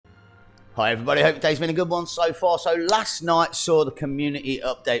Hi everybody, hope today's been a good one so far. So last night saw the community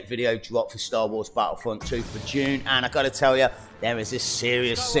update video drop for Star Wars Battlefront 2 for June, and I gotta tell you, there is a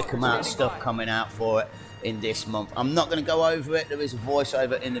serious sick amount of stuff coming out for it in this month. I'm not going to go over it. There is a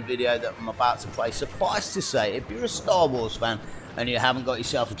voiceover in the video that I'm about to play. Suffice to say, if you're a Star Wars fan and you haven't got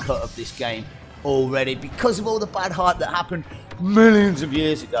yourself a cut of this game already because of all the bad hype that happened millions of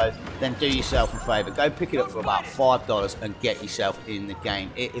years ago, then do yourself a favour. Go pick it up for about $5 and get yourself in the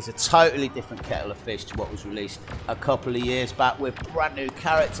game. It is a totally different kettle of fish to what was released a couple of years back, with brand new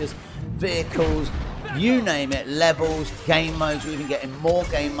characters, vehicles, you name it, levels, game modes. We're even getting more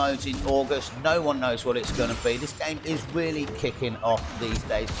game modes in August. No one knows what it's going to be. This game is really kicking off these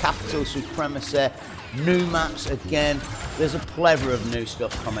days. Capital Supremacy, new maps again. There's a plethora of new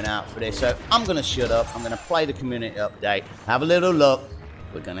stuff coming out for this. So I'm going to shut up. I'm going to play the community update, have a little look.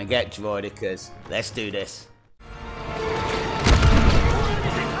 We're going to get Droidekas. Let's do this.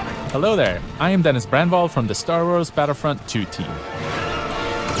 Hello there, I am Dennis Brandwall from the Star Wars Battlefront 2 team.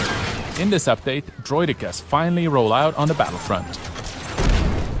 In this update, Droidekas finally roll out on the battlefront.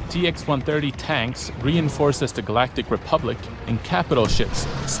 TX-130 tanks reinforces the Galactic Republic, and capital ships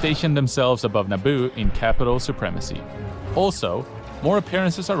station themselves above Naboo in Capital Supremacy. Also, more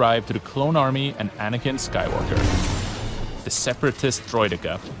appearances arrive to the Clone Army and Anakin Skywalker. The Separatist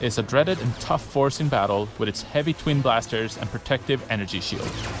Droideka is a dreaded and tough force in battle with its heavy twin blasters and protective energy shield.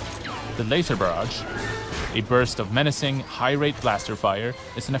 The Laser Barrage, a burst of menacing, high-rate blaster fire,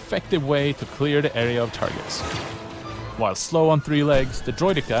 is an effective way to clear the area of targets. While slow on three legs, the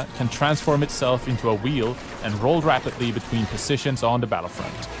Droideka can transform itself into a wheel and roll rapidly between positions on the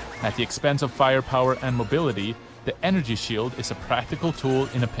battlefront. At the expense of firepower and mobility, the energy shield is a practical tool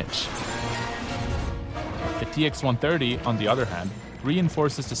in a pinch. The TX-130, on the other hand,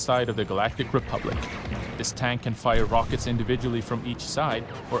 reinforces the side of the Galactic Republic. This tank can fire rockets individually from each side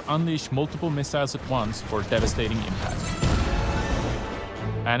or unleash multiple missiles at once for devastating impact.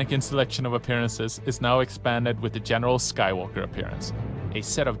 Anakin's selection of appearances is now expanded with the General Skywalker appearance, a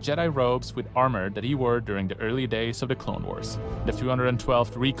set of Jedi robes with armor that he wore during the early days of the Clone Wars. The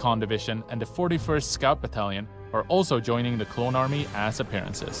 212th Recon Division and the 41st Scout Battalion are also joining the Clone Army as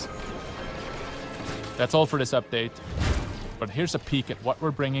appearances. That's all for this update. But here's a peek at what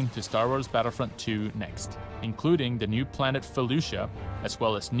we're bringing to Star Wars Battlefront 2 next, including the new planet Felucia, as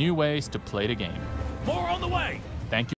well as new ways to play the game. More on the way! Thank you.